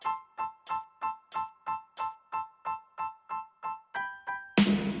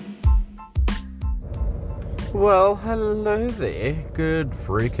Well, hello there. Good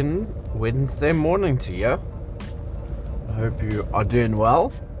freaking Wednesday morning to you. I hope you are doing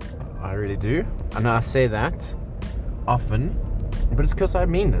well. I really do. I know I say that often, but it's because I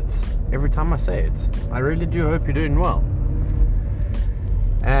mean it every time I say it. I really do hope you're doing well.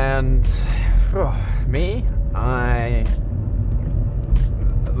 And me,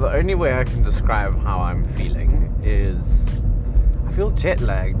 the only way I can describe how I'm feeling is I feel jet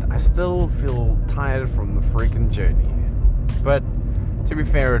lagged. I still feel tired from the freaking journey. But to be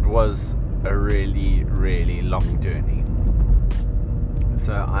fair, it was a really, really long journey.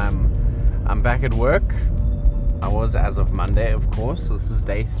 So I'm back at work. I was as of Monday, of course. This is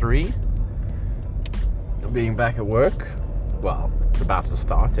day 3 of being back at work. Well, it's about to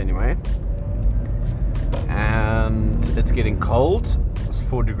start anyway. And it's getting cold. It was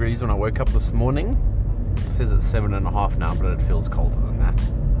 4 degrees when I woke up this morning. It says it's 7.5 now, but it feels colder than that.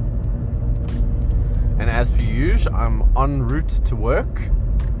 And as per usual, I'm en route to work.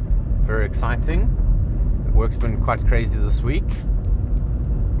 Very exciting. Work's been quite crazy this week.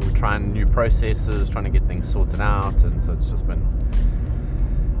 We're trying new processes, trying to get things sorted out, and so it's just been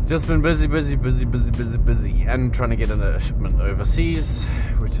busy, and trying to get a shipment overseas,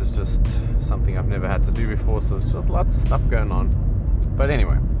 which is just something I've never had to do before. So it's just lots of stuff going on. But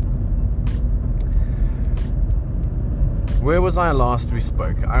anyway. Where was I last we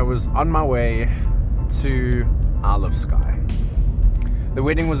spoke? I was on my way to Isle of Skye. The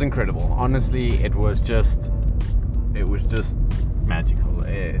wedding was incredible. Honestly, it was just magical.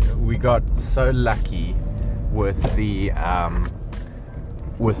 We got so lucky with the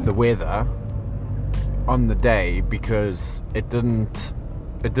weather on the day because it didn't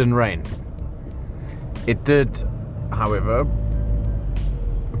rain. It did, however,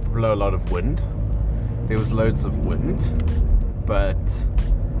 blow a lot of wind. There was loads of wind, but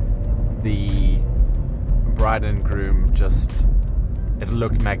the bride and groom it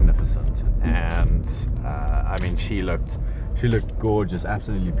looked magnificent, and I mean she looked gorgeous,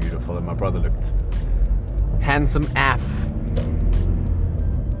 absolutely beautiful, and my brother looked handsome AF.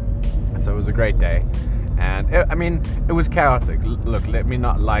 So it was a great day, and it was chaotic. Look, let me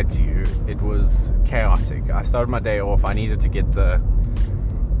not lie to you, it was chaotic. I started my day off. I needed to get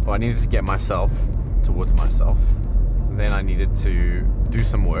myself towards myself. Then I needed to do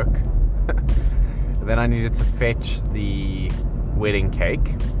some work. Then I needed to fetch the wedding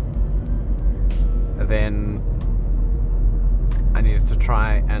cake. Then I needed to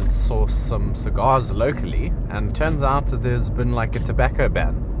try and source some cigars locally, and it turns out that there's been like a tobacco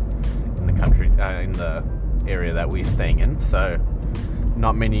ban in the country, in the area that we're staying in, so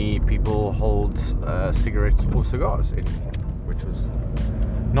not many people hold cigarettes or cigars anymore, which was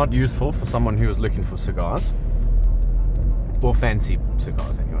not useful for someone who was looking for cigars, or fancy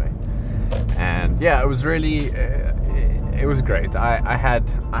cigars anyway. And yeah, it was really it was great. I had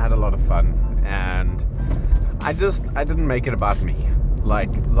a lot of fun, and I didn't make it about me. Like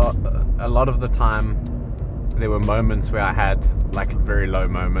a lot of the time there were moments where I had like very low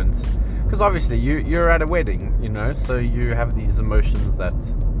moments, because obviously you're at a wedding, so you have these emotions that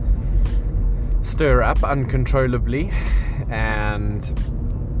stir up uncontrollably, and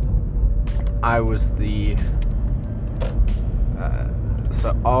I was there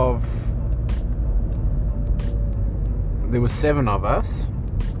were 7 of us.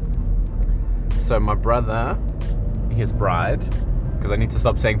 So my brother, his bride, because I need to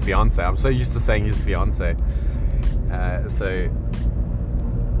stop saying fiance. I'm so used to saying his fiance. So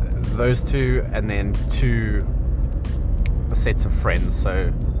those 2, and then 2 sets of friends.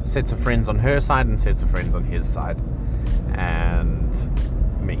 So sets of friends on her side and sets of friends on his side, and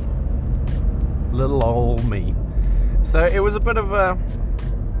me, little old me. So it was a bit of a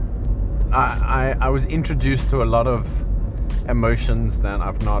I was introduced to a lot of emotions that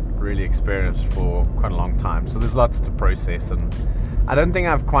I've not really experienced for quite a long time. So there's lots to process, and I don't think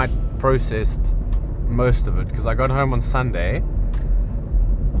I've quite processed most of it, because I got home on Sunday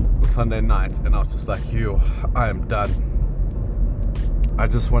night, and I was just like, I am done. I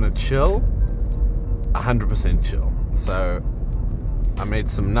just want to chill, 100% chill. So I made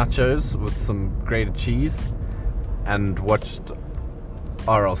some nachos with some grated cheese and watched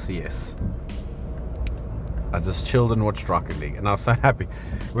RLCS. I just chilled and watched Rocket League, and I was so happy.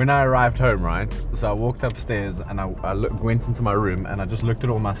 When I arrived home, right, so I walked upstairs and I went into my room, and I just looked at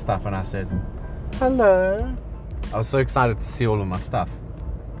all my stuff and I said, hello. I was so excited to see all of my stuff,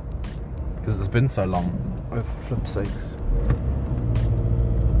 because it's been so long. Oh, for flip's sakes.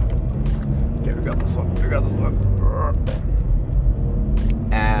 Okay, we got this one.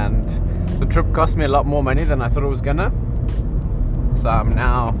 And the trip cost me a lot more money than I thought it was gonna. So I'm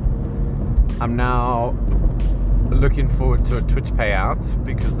now looking forward to a Twitch payout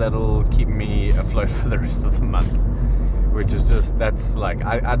because that'll keep me afloat for the rest of the month. Which is just, that's like,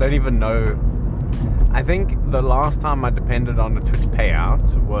 I don't even know. I think the last time I depended on a Twitch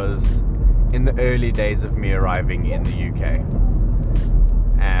payout was in the early days of me arriving in the UK.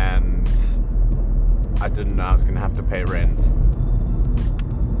 And I didn't know I was going to have to pay rent.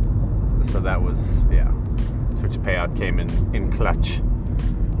 So that was, yeah. Twitch payout came in clutch.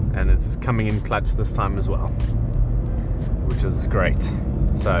 And it's coming in clutch this time as well. Which is great.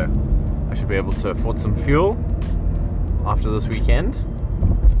 So I should be able to afford some fuel after this weekend,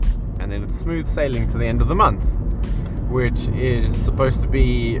 and then it's smooth sailing to the end of the month, which is supposed to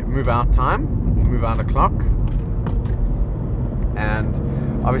be move out time, move out o'clock. And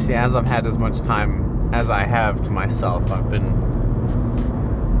obviously, as I've had as much time as I have to myself, I've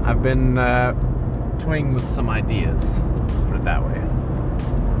been toying with some ideas, let's put it that way.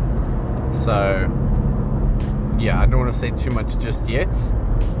 So yeah, I don't want to say too much just yet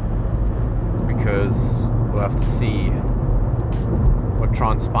because we'll have to see what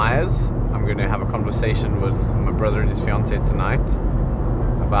transpires. I'm going to have a conversation with my brother and his fiance tonight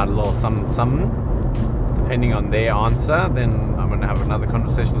about a little something. Depending on their answer, then I'm going to have another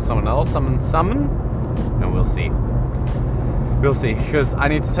conversation with someone else, and we'll see. We'll see, because I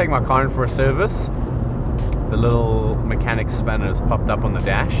need to take my car in for a service. The little mechanic spanner has popped up on the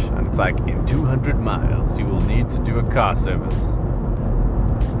dash, and it's like, in 200 miles, you will need to do a car service.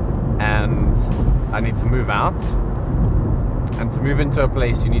 And I need to move out. And to move into a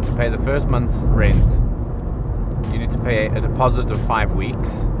place, you need to pay the first month's rent. You need to pay a deposit of 5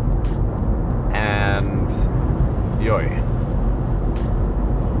 weeks. And, yoy.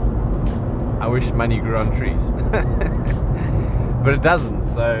 I wish money grew on trees. But it doesn't,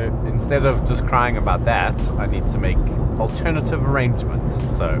 so instead of just crying about that, I need to make alternative arrangements.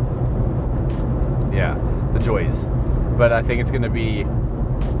 So, yeah, the joys. But I think it's going to be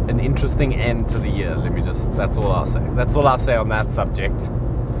an interesting end to the year. That's all I'll say. That's all I'll say on that subject.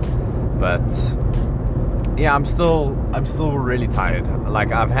 But, yeah, I'm still really tired.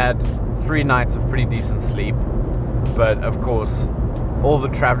 Like, I've had 3 nights of pretty decent sleep. But, of course, all the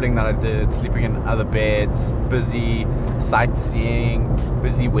traveling that I did, sleeping in other beds, busy sightseeing,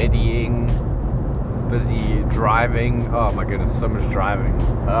 busy wedding, busy driving. Oh my goodness, so much driving.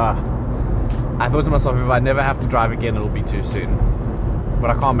 I thought to myself, if I never have to drive again, it'll be too soon. But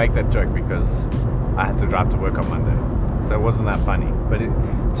I can't make that joke because I had to drive to work on Monday. So it wasn't that funny. But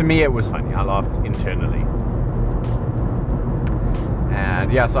to me, it was funny. I laughed internally.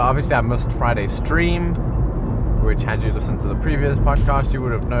 And yeah, so obviously I missed Friday's stream, which had you listened to the previous podcast, you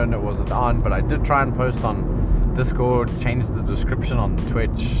would have known it wasn't on, but I did try and post on Discord, change the description on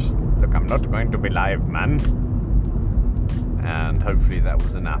Twitch. Look, I'm not going to be live, man. And hopefully that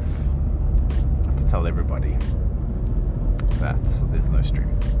was enough to tell everybody that there's no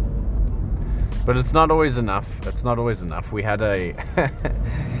stream. But it's not always enough. It's not always enough. We had a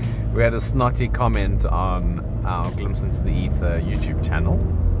we had a snotty comment on our Glimpse into the Ether YouTube channel,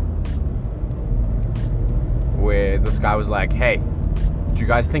 where this guy was like, hey, do you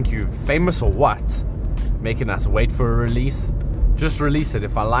guys think you're famous or what? Making us wait for a release? Just release it.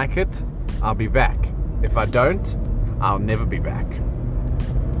 If I like it, I'll be back. If I don't, I'll never be back.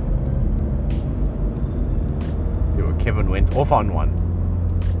 Kevin went off on one.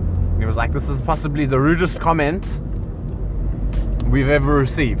 He was like, this is possibly the rudest comment we've ever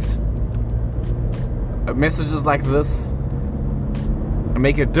received. Messages like this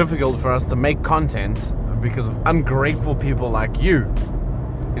make it difficult for us to make content because of ungrateful people like you.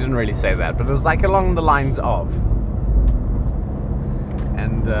 He didn't really say that, but it was like along the lines of.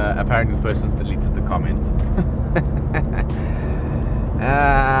 And apparently the person's deleted the comment.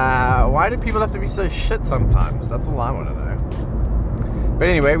 Why do people have to be so shit sometimes? That's all I want to know. But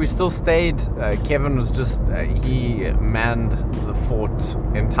anyway, we still stayed. Kevin was just, he manned the fort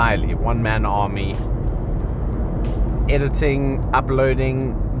entirely. One-man army. Editing,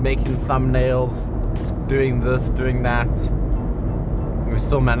 uploading, making thumbnails, doing this, doing that. We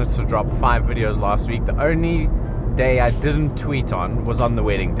still managed to drop 5 videos last week. The only day I didn't tweet on was on the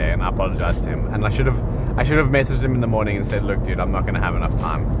wedding day, and I apologized to him. And I should have messaged him in the morning and said, look, dude, I'm not going to have enough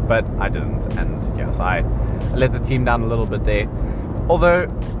time. But I didn't, and yes, I let the team down a little bit there. Although,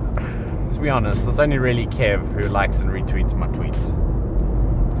 to be honest, it's only really Kev who likes and retweets my tweets.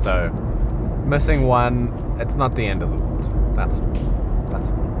 So, missing one, it's not the end of the world. That's all.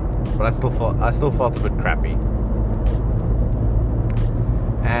 But I still felt a bit crappy.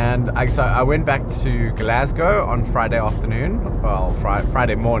 And I went back to Glasgow on Friday afternoon. Well,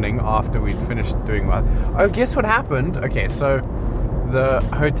 Friday morning after we'd finished doing well. Oh, guess what happened? Okay, so the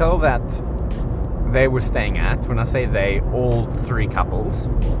hotel that they were staying at. When I say they, all three couples.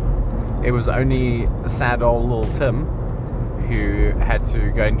 It was only sad old little Tim who had to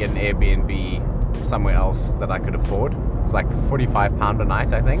go and get an Airbnb somewhere else that I could afford. It was like £45 a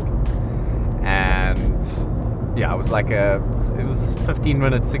night, I think. And yeah, it was like it was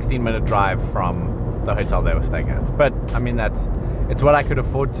 15-minute, 16-minute drive from the hotel they were staying at. But I mean, it's what I could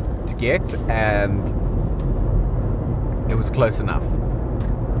afford to get, and it was close enough.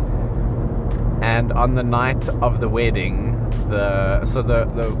 And on the night of the wedding, the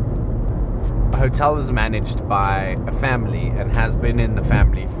hotel is managed by a family and has been in the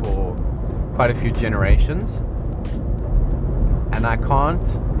family for quite a few generations. And I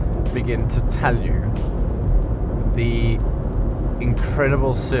can't begin to tell you the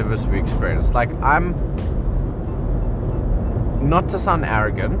incredible service we experienced. Like, I'm not to sound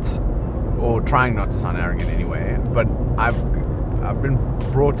arrogant, or trying not to sound arrogant anyway, but I've been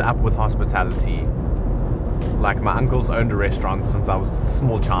brought up with hospitality. Like, my uncle's owned a restaurant since I was a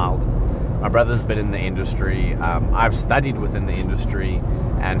small child. My brother's been in the industry. I've studied within the industry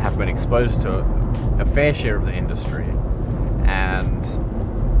and have been exposed to a fair share of the industry. And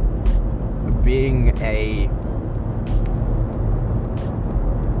being a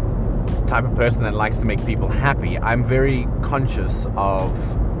type of person that likes to make people happy, I'm very conscious of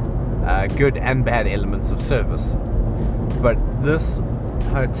good and bad elements of service. But this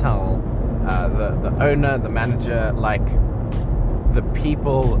hotel, the owner, the manager, like the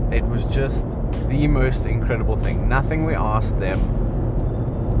people, it was just the most incredible thing. Nothing we asked them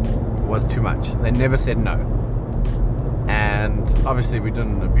was too much. They never said no. And obviously we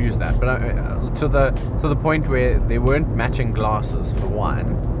didn't abuse that, but to the point where there weren't matching glasses for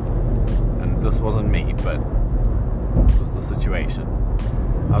wine. And this wasn't me, but this was the situation.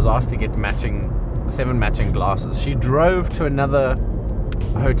 I was asked to get 7 matching glasses. She drove to another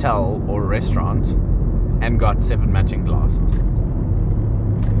hotel or restaurant and got 7 matching glasses.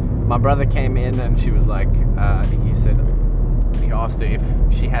 My brother came in and she was like, he asked her if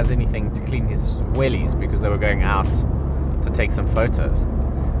she has anything to clean his wellies because they were going out to take some photos.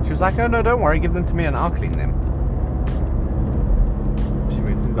 She was like, oh no, don't worry, give them to me and I'll clean them. She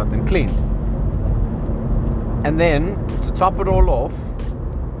went and got them cleaned. And then, to top it all off,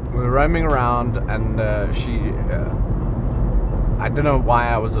 we were roaming around and I don't know why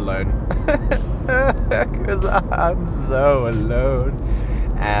I was alone. Because I'm so alone.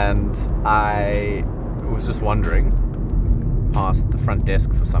 And I was just wandering past the front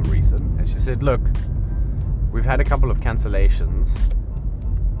desk for some reason. And she said, look, we've had a couple of cancellations.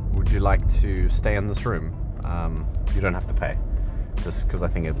 Would you like to stay in this room? You don't have to pay. Just because I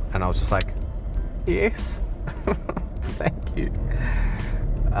think it... And I was just like, yes. Thank you.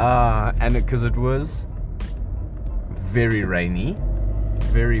 And because it was very rainy,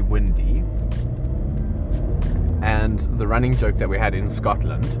 very windy, and the running joke that we had in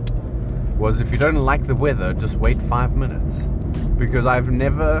Scotland was, if you don't like the weather, just wait 5 minutes, because I've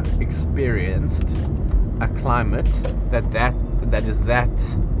never experienced a climate that is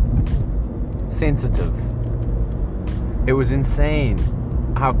that sensitive. It was insane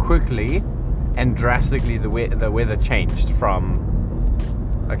how quickly and drastically the weather changed from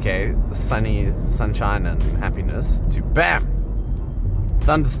sunshine and happiness to bam,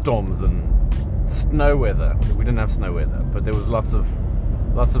 thunderstorms and snow weather. We didn't have snow weather, but there was lots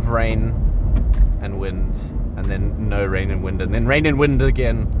of rain and wind, and then no rain and wind, and then rain and wind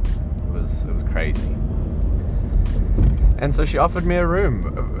again. It was crazy. And so she offered me a room,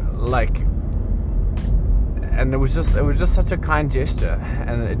 and it was just such a kind gesture,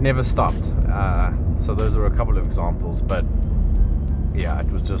 and it never stopped. So those were a couple of examples, but yeah,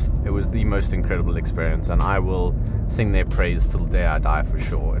 it was the most incredible experience, and I will sing their praise till the day I die for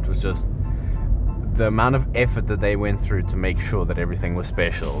sure. It was just the amount of effort that they went through to make sure that everything was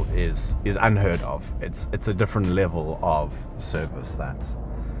special is unheard of. It's a different level of service that,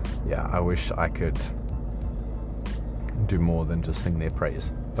 yeah, I wish I could do more than just sing their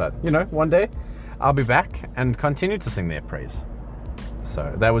praise. But one day I'll be back and continue to sing their praise.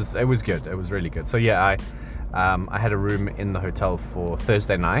 So it was good. It was really good. So yeah, I had a room in the hotel for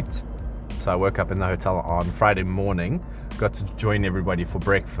Thursday night. So I woke up in the hotel on Friday morning, got to join everybody for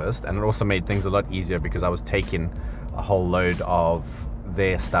breakfast, and it also made things a lot easier because I was taking a whole load of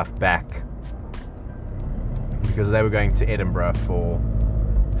their stuff back because they were going to Edinburgh for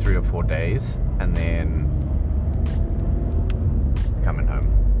 3 or 4 days and then coming home.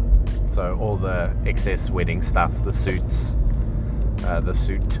 So all the excess wedding stuff, the suits, the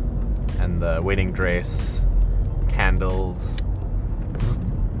suit and the wedding dress, candles,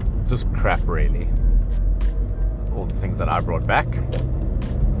 just crap really. All the things that I brought back.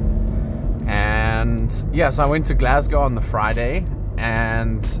 And And yeah, so I went to Glasgow on the Friday,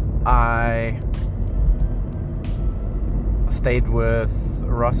 and I stayed with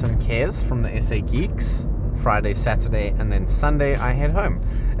Ross and Kez from the SA Geeks Friday, Saturday, and then Sunday I head home.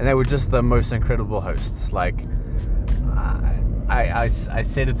 And they were just the most incredible hosts. Like, I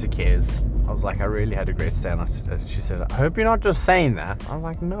said it to Kez. I was like, I really had a great stay. And she said, I hope you're not just saying that. I was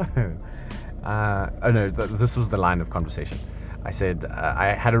like, no. Oh no, this was the line of conversation. I said,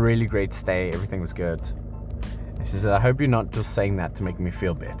 I had a really great stay. Everything was good. And she said, I hope you're not just saying that to make me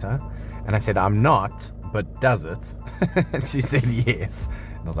feel better. And I said, I'm not, but does it? And she said, yes.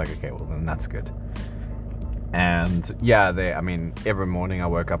 And I was like, okay, well then that's good. And yeah, every morning I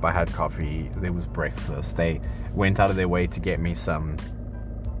woke up, I had coffee, there was breakfast. They went out of their way to get me some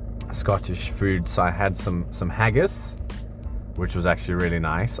Scottish food. So I had some haggis, which was actually really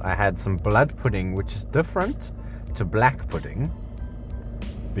nice. I had some blood pudding, which is different to black pudding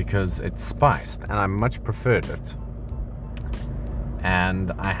because it's spiced, and I much preferred it.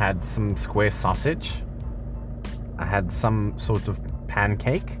 And I had some square sausage. I had some sort of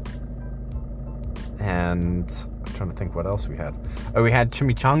pancake. And I'm trying to think what else we had. Oh, we had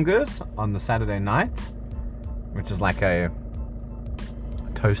chimichangas on the Saturday night, which is like a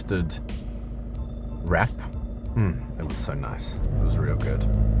toasted wrap. It was so nice. It was real good.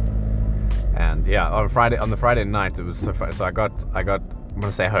 And yeah, on the Friday night, it was so fun. So I got, I'm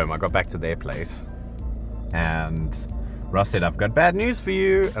gonna say home. I got back to their place, and Ross said, "I've got bad news for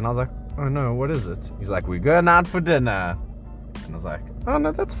you." And I was like, "Oh no, what is it?" He's like, "We're going out for dinner." And I was like, "Oh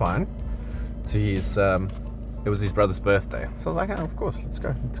no, that's fine." So it was his brother's birthday. So I was like, oh, of course, let's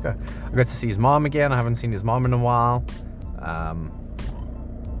go. I got to see his mom again. I haven't seen his mom in a while.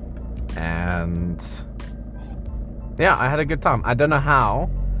 And yeah, I had a good time. I don't know how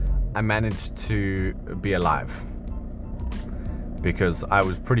I managed to be alive, because I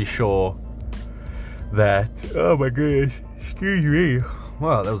was pretty sure that, oh my goodness, excuse me.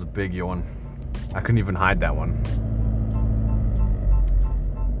 Well, that was a big yawn. I couldn't even hide that one.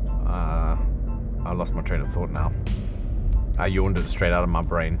 I lost my train of thought now. I yawned it straight out of my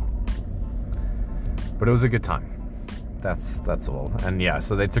brain. But it was a good time. That's all. And yeah,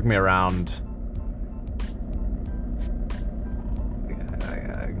 so they took me around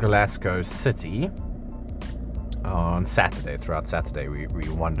Glasgow City on Saturday. Throughout Saturday we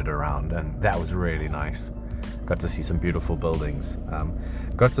wandered around, and that was really nice. Got to see some beautiful buildings.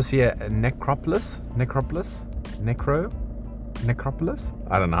 Got to see a necropolis.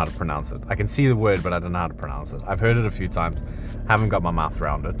 I don't know how to pronounce it. I can see the word, but I don't know how to pronounce it. I've heard it a few times. Haven't got my mouth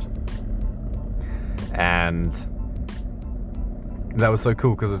around it. And that was so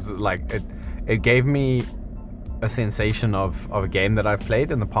cool, because it's like it gave me a sensation of a game that I've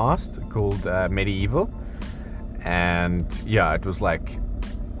played in the past called Medieval. And yeah, it was like,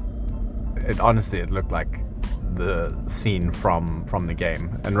 it looked like the scene from the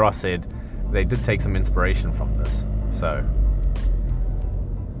game. And Ross said they did take some inspiration from this. So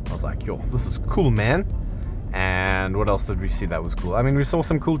I was like, yo, this is cool, man. And what else did we see that was cool? I mean, we saw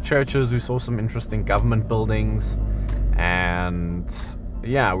some cool churches, we saw some interesting government buildings, and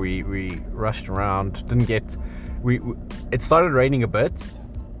yeah, we rushed around. It started raining a bit,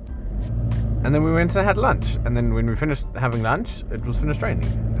 and then we went and had lunch, and then when we finished having lunch, it was finished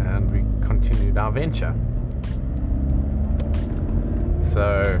raining, and we continued our venture.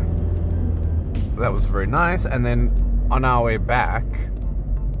 So that was very nice. And then on our way back,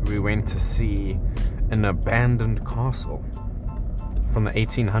 we went to see an abandoned castle from the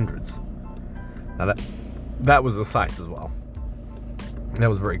 1800s. Now that was a sight as well. That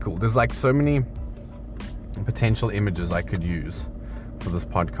was very cool. There's like so many potential images I could use for this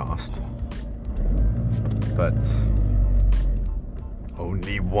podcast, but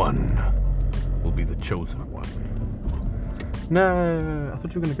only one will be the chosen one. No, I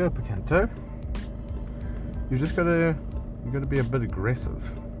thought you were gonna go, Picanto. You gotta be a bit aggressive.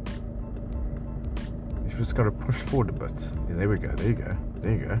 You've just gotta push forward a bit. Yeah, there we go, there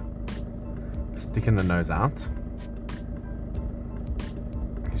you go. Sticking the nose out.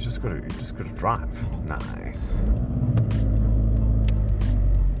 You just gotta drive. Nice.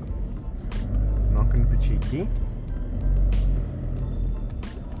 Not gonna be cheeky.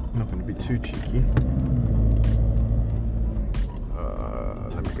 Not gonna be too cheeky.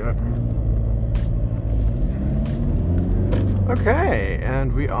 Let me go. Okay,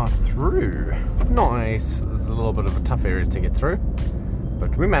 and we are through. Nice. This is a little bit of a tough area to get through,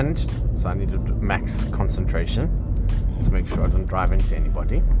 but we managed. So I needed max concentration to make sure I didn't drive into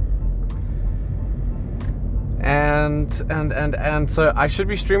anybody. And so I should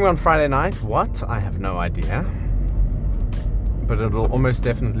be streaming on Friday night. What? I have no idea. but it'll almost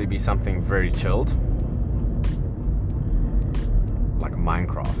definitely be something very chilled, like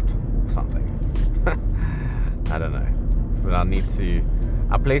Minecraft or something. I don't know, but I'll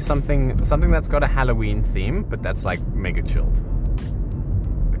play something that's got a Halloween theme, but that's like mega chilled,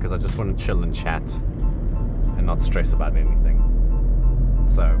 because I just want to chill and chat and not stress about anything.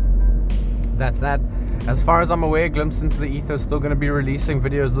 So that's that. As far as I'm aware, Glimpse into the Ether is still going to be releasing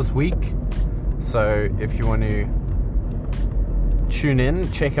videos this week. So if you want to tune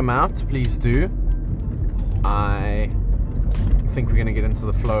in, check them out, please do. I think we're going to get into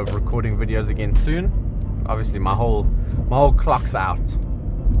the flow of recording videos again soon. Obviously, my whole clock's out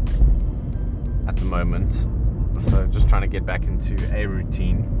at the moment, so just trying to get back into a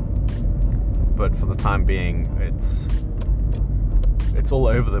routine. But for the time being, it's all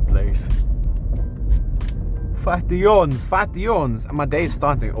over the place. Fight the yawns. And my day is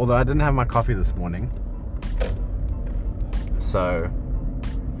starting, although I didn't have my coffee this morning. So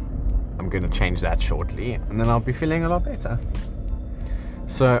I'm going to change that shortly, and then I'll be feeling a lot better.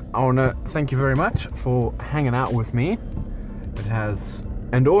 So I want to thank you very much for hanging out with me. It has,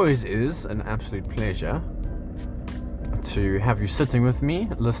 and always is, an absolute pleasure to have you sitting with me,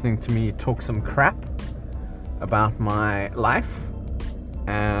 listening to me talk some crap about my life.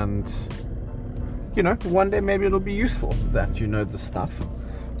 And one day maybe it'll be useful that you know this stuff,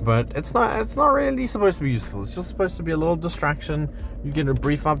 but it's not really supposed to be useful. It's just supposed to be a little distraction. You get a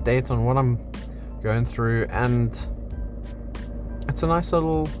brief update on what I'm going through, and it's a nice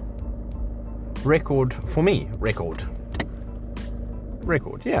little record for me. Record,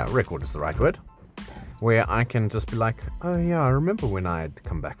 yeah, record is the right word, where I can just be like, oh yeah, I remember when I had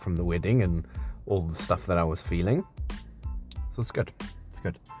come back from the wedding and all the stuff that I was feeling. So it's good.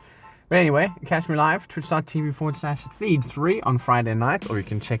 But anyway, catch me live, twitch.tv/feed3 on Friday night, or you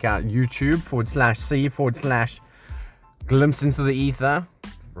can check out YouTube/C/Glimpse into the Ether,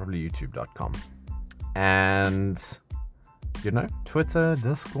 probably youtube.com. And, Twitter,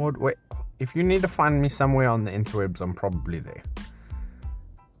 Discord. Wait, if you need to find me somewhere on the interwebs, I'm probably there.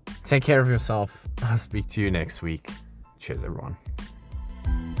 Take care of yourself. I'll speak to you next week. Cheers, everyone.